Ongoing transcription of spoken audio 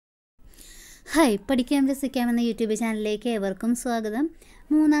Hi പഠിക്കാൻ രസിക്കാം എന്ന YouTube ചാനലിലേക്ക് ഏവർക്കും സ്വാഗതം.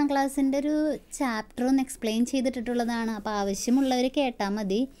 3ാം ക്ലാസ്സിൻ്റെ ഒരു ചാപ്റ്റർ ഒന്ന് എക്സ്പ്ലെയിൻ ചെയ്തിട്ടുള്ളതാണ്. അപ്പോൾ ആവശ്യമുള്ളവർ കേട്ടാൽ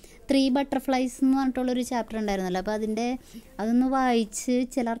മതി. 3 ബട്ടർഫ്ലൈസ് എന്ന് പറഞ്ഞിട്ടുള്ളൊരു ചാപ്റ്റർ ഉണ്ടായിരുന്നല്ലോ. അപ്പോൾ അതൊന്ന് വായിച്ച്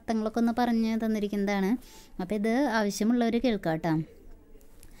ചില അർത്ഥങ്ങളൊക്കെ ഒന്ന് പറഞ്ഞ് തന്നിരിക്കുന്നതാണ്. അപ്പോൾ ഇത് ആവശ്യമുള്ളവർ കേൾക്കാം.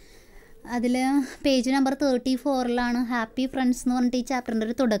 അതിൽ പേജ് നമ്പർ 34 ഹാപ്പി ഫ്രണ്ട്സ് എന്ന് പറഞ്ഞിട്ട് ഈ ചാപ്റ്ററിൻ്റെ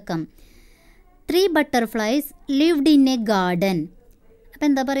ഒരു തുടക്കം. 3 butterflies lived in A garden. അപ്പോൾ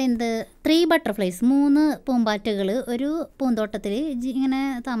എന്താ പറയുന്നത്, 3 ബട്ടർഫ്ലൈസ് 3 പൂമ്പാറ്റകൾ ഒരു പൂന്തോട്ടത്തിൽ ഇങ്ങനെ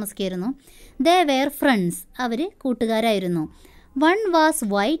താമസിക്കുകയായിരുന്നു. They were friends, our കൂട്ടുകാരായിരുന്നു. 1 was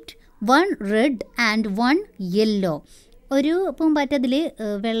white, 1 red and 1 yellow. ഒരു പൂമ്പാറ്റ അതിൽ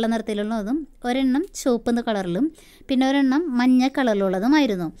വെള്ള നിറത്തിലുള്ളതും ഒരെണ്ണം ചുവപ്പ് കളറിലും പിന്നെ ഒരെണ്ണം മഞ്ഞ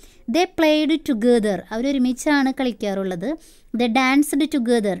കളറിലുള്ളതുമായിരുന്നു. ദേ പ്ലേഡ് ടുഗെദർ, അവരൊരുമിച്ചാണ് കളിക്കാറുള്ളത്. ദേ ഡാൻസ്ഡ്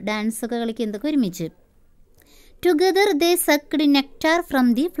ടുഗെദർ, ഡാൻസൊക്കെ കളിക്കുന്നതൊക്കെ ഒരുമിച്ച്. Together they സക്ക്ഡ് nectar from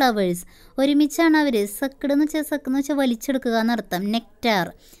the flowers, ഒരുമിച്ചാണ് അവർ. സക്ക്ഡ് എന്ന് വെച്ചാൽ വലിച്ചെടുക്കുക എന്നർത്ഥം. നെക്ടാർ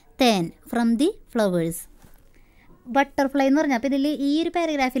തേൻ ഫ്രം ദി ഫ്ലവേഴ്സ്. ബട്ടർഫ്ലൈ എന്ന് പറഞ്ഞാൽ അപ്പോൾ ഇതിൽ ഈ ഒരു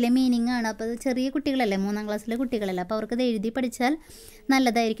പാരഗ്രാഫിലെ മീനിങ് ആണ്. അപ്പോൾ ചെറിയ കുട്ടികളല്ലേ, 3ാം ക്ലാസ്സിലെ കുട്ടികളല്ലേ, അപ്പോൾ അവർക്കത് എഴുതി പഠിച്ചാൽ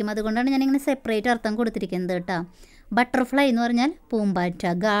നല്ലതായിരിക്കും. അതുകൊണ്ടാണ് ഞാനിങ്ങനെ സെപ്പറേറ്റ് അർത്ഥം കൊടുത്തിരിക്കുന്നത് കേട്ടോ. ബട്ടർഫ്ലൈ എന്ന് പറഞ്ഞാൽ പൂമ്പാറ്റ,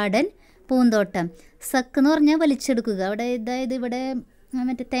 ഗാർഡൻ പൂന്തോട്ടം, സക്ക് എന്ന് പറഞ്ഞാൽ വലിച്ചെടുക്കുക. അതായത് ഇവിടെ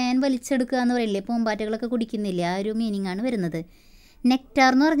മറ്റേ തേൻ വലിച്ചെടുക്കുക എന്ന് പറയില്ലേ, പൂമ്പാറ്റകളൊക്കെ കുടിക്കുന്നില്ല, ആ ഒരു മീനിങ് ആണ് വരുന്നത്.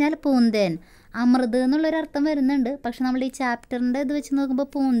 നെക്ടാർ എന്ന് പറഞ്ഞാൽ പൂന്തേൻ, അമൃത് എന്നുള്ളൊരർത്ഥം വരുന്നുണ്ട്. പക്ഷെ നമ്മൾ ഈ ചാപ്റ്ററിൻ്റെ ഇത് വെച്ച് നോക്കുമ്പോൾ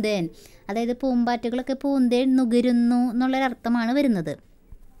പൂന്തേൻ, അതായത് പൂമ്പാറ്റകളൊക്കെ പൂന്തേൻ നുകരുന്നു എന്നുള്ളൊരർത്ഥമാണ് വരുന്നത്.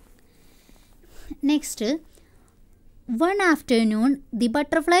 Next, one afternoon the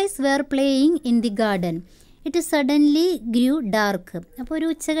butterflies wear playing in the garden. It suddenly Gru dark. അപ്പോൾ ഒരു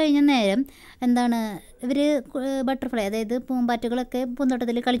ഉച്ച കഴിഞ്ഞ നേരം എന്താണ് ഇവർ ബട്ടർഫ്ലൈ അതായത് പൂമ്പാറ്റകളൊക്കെ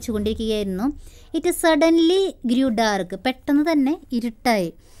പൂന്തോട്ടത്തിൽ കളിച്ചുകൊണ്ടിരിക്കുകയായിരുന്നു. ഇറ്റ് സഡൻലി ഗ്രൂ ഡാർക്ക്, പെട്ടെന്ന് തന്നെ ഇരുട്ടായി.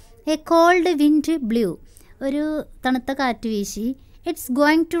 എ കോൾഡ് വിൻഡ് ബ്ലൂ, ഒരു തണുത്ത കാറ്റ് വീശി. It's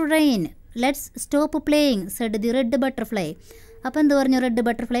going to rain, let's stop playing Z the red butterfly. അപ്പോൾ എന്ത് പറഞ്ഞു, റെഡ്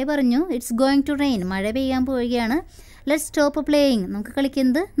ബട്ടർഫ്ലൈ പറഞ്ഞു ഇറ്റ്സ് ഗോയിങ് ടു റെയിൻ, മഴ പെയ്യാൻ പോവുകയാണ്. ലെറ്റ്സ് സ്റ്റോപ്പ് പ്ലേയിങ്, നമുക്ക്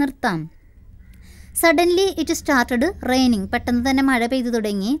കളിക്കുന്നത് നിർത്താം. സഡൻലി ഇറ്റ് സ്റ്റാർട്ടഡ് റെയിനിങ്, പെട്ടെന്ന് തന്നെ മഴ പെയ്തു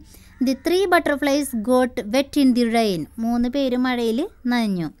തുടങ്ങി. The 3 butterflies got wet in the rain, 3 പേര് മഴയിൽ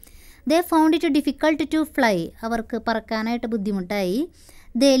നനഞ്ഞു. ദേ found it difficult to fly, അവർക്ക് പറക്കാനായിട്ട് ബുദ്ധിമുട്ടായി.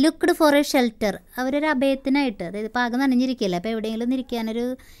 ദേ ലുക്ക്ഡ് ഫോർ എ ഷെൽട്ടർ, അവരൊരു അഭയത്തിനായിട്ട്, അതായത് പാകം നനഞ്ഞിരിക്കില്ല, അപ്പോൾ എവിടെയെങ്കിലും ഒന്ന് ഇരിക്കാനൊരു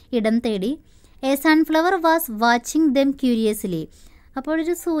ഇടം തേടി. A sunflower was watching dum curiously, അപ്പോൾ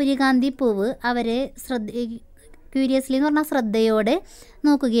ഒരു സൂര്യകാന്തി പൂവ് അവരെ ക്യൂരിയസ്ലി എന്ന് പറഞ്ഞാൽ ശ്രദ്ധയോടെ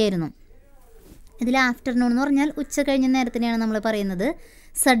നോക്കുകയായിരുന്നു. ഇതിൽ ആഫ്റ്റർനൂൺ എന്ന് പറഞ്ഞാൽ ഉച്ച കഴിഞ്ഞ നേരത്തിനെയാണ് നമ്മൾ പറയുന്നത്.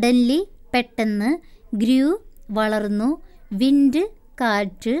 സഡൻലി പെട്ടെന്ന്, ഗ്രൂ വളർന്നു, വിൻഡ്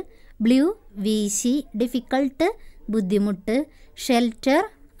കാറ്റ്, ബ്ലൂ വീശി, ഡിഫിക്കൾട്ട് ബുദ്ധിമുട്ട്, ഷെൽട്ടർ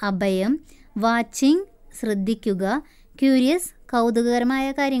അഭയം, വാച്ചിങ് ശ്രദ്ധിക്കുക, ക്യൂരിയസ് കൗതുകകരമായ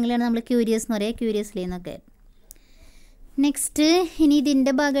കാര്യങ്ങളാണ് നമ്മൾ ക്യൂരിയസ് എന്ന് പറയുക, ക്യൂരിയസ്ലി എന്നൊക്കെ. നെക്സ്റ്റ്, ഇനി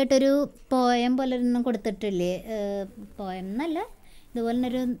ഇതിൻ്റെ ഭാഗമായിട്ടൊരു പോയം പോലെ ഒന്നും കൊടുത്തിട്ടില്ലേ, പോയം എന്നല്ല, ഇതുപോലെ തന്നെ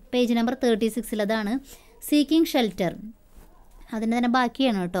ഒരു പേജ് നമ്പർ 36 അതാണ് സീക്കിംഗ് ഷെൽട്ടർ, അതിൻ്റെ തന്നെ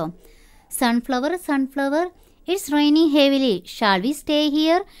ബാക്കിയാണ് കേട്ടോ. Sunflower sunflower it's raining heavily, shall we stay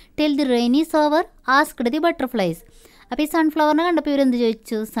here till the rain is over asked the butterflies. അപ്പോൾ ഈ സൺഫ്ലവറിനെ കണ്ടപ്പോൾ ഇവരെന്ത്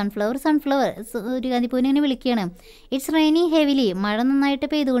ചോദിച്ചു, സൺഫ്ലവർ സൺഫ്ലവർ സൂര്യകാന്തിപ്പൂവിനെ ഇങ്ങനെ വിളിക്കുകയാണ്. ഇറ്റ്സ് റെയിനിങ് ഹെവിലി, മഴ നന്നായിട്ട്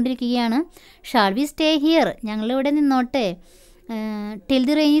പെയ്തുകൊണ്ടിരിക്കുകയാണ്. ഷാൾ വി സ്റ്റേ ഹിയർ, ഞങ്ങളിവിടെ നിന്നോട്ടെ. Till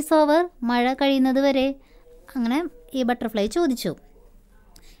the rain is over, മഴ കഴിയുന്നത് വരെ. അങ്ങനെ ഈ ബട്ടർഫ്ലൈ ചോദിച്ചു.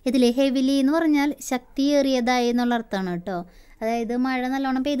 ഇതിൽ ഹെവിലി എന്ന് പറഞ്ഞാൽ ശക്തിയേറിയതായി എന്നുള്ള അർത്ഥമാണ് കേട്ടോ. അതായത് മഴ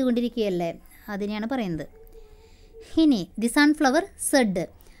നല്ലോണം പെയ്തുകൊണ്ടിരിക്കുകയല്ലേ, അതിനെയാണ് പറയുന്നത്. ഇനി the sunflower Z,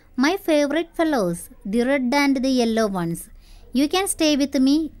 my favourite fellows the red and the yellow once, you can stay with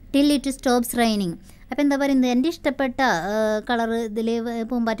me till it stops raining. അപ്പോൾ എന്താ പറയുന്നത്, എൻ്റെ ഇഷ്ടപ്പെട്ട കളർ ഇതിൽ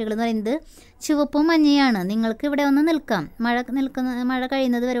പൂമ്പാറ്റകൾ എന്ന് പറയുന്നത് ചുവപ്പും മഞ്ഞയാണ്. നിങ്ങൾക്ക് ഇവിടെ ഒന്ന് നിൽക്കാം, മഴ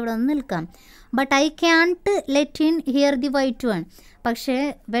കഴിയുന്നത് വരെ ഇവിടെ ഒന്ന് നിൽക്കാം. But I ക്യാൻട്ട് let in here the white one, പക്ഷേ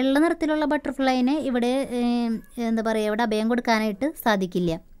വെള്ള നിറത്തിലുള്ള ബട്ടർഫ്ലൈനെ ഇവിടെ എന്താ പറയുക, ഇവിടെ അഭയം കൊടുക്കാനായിട്ട്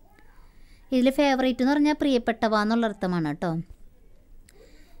സാധിക്കില്ല. ഇതിൽ ഫേവറേറ്റ് എന്ന് പറഞ്ഞാൽ പ്രിയപ്പെട്ടവ എന്നുള്ള അർത്ഥമാണ് കേട്ടോ.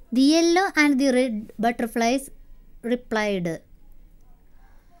 The yellow and the red butterflies replied,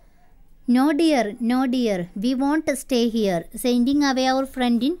 no dear V won't stay here sending away our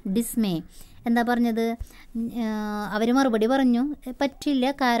friend in ഡിസ്മേ. എന്താ പറഞ്ഞത്, അവർ മറുപടി പറഞ്ഞു പറ്റില്ല,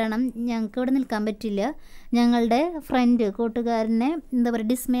 കാരണം ഞങ്ങൾക്ക് ഇവിടെ നിൽക്കാൻ പറ്റില്ല. ഞങ്ങളുടെ ഫ്രണ്ട് കൂട്ടുകാരനെ എന്താ പറയുക,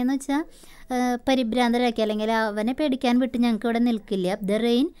 ഡിസ്മേ എന്ന് വെച്ചാൽ പരിഭ്രാന്തരാക്കി, അല്ലെങ്കിൽ അവനെ പേടിക്കാൻ വിട്ട് ഞങ്ങൾക്ക് ഇവിടെ നിൽക്കില്ല. The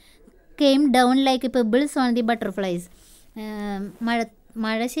rain came down like pebbles on the butterflies.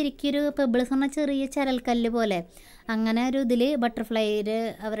 മഴ ശരിക്കൊരു പെബിൾസ് പറഞ്ഞാൽ ചെറിയ ചരൽക്കല്ല് പോലെ അങ്ങനെ ഒരു ഇതിൽ ബട്ടർഫ്ലൈയിൽ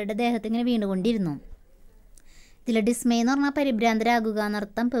അവരുടെ ദേഹത്ത് ഇങ്ങനെ വീണുകൊണ്ടിരുന്നു. ഇതിൽ ഡിസ്മേ എന്ന് പറഞ്ഞാൽ പരിഭ്രാന്തരാകുക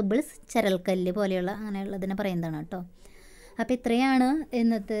എന്നർത്ഥം. പെബിൾസ് ചരൽക്കല്ല് പോലെയുള്ള അങ്ങനെയുള്ളതിനെ പറയുന്നതാണ് കേട്ടോ. അപ്പോൾ ഇത്രയാണ്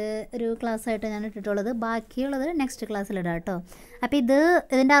ഇന്നത്തെ ഒരു ക്ലാസ്സായിട്ട് ഞാൻ ഇട്ടിട്ടുള്ളത്. ബാക്കിയുള്ളത് നെക്സ്റ്റ് ക്ലാസ്സിലിടാം കേട്ടോ. അപ്പോൾ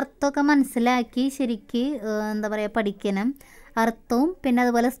ഇതിൻ്റെ അർത്ഥമൊക്കെ മനസ്സിലാക്കി ശരിക്ക് എന്താ പറയുക പഠിക്കണം. അർത്ഥവും പിന്നെ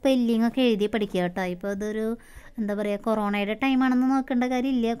അതുപോലെ സ്പെല്ലിങ്ങൊക്കെ എഴുതി പഠിക്കുക കേട്ടോ. ഇപ്പോൾ ഇതൊരു എന്താ പറയുക കൊറോണയുടെ ടൈമാണെന്ന് നോക്കേണ്ട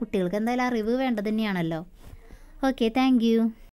കാര്യമില്ല. കുട്ടികൾക്ക് എന്തായാലും അറിവ് വേണ്ടത് തന്നെയാണല്ലോ. Okay, thank you.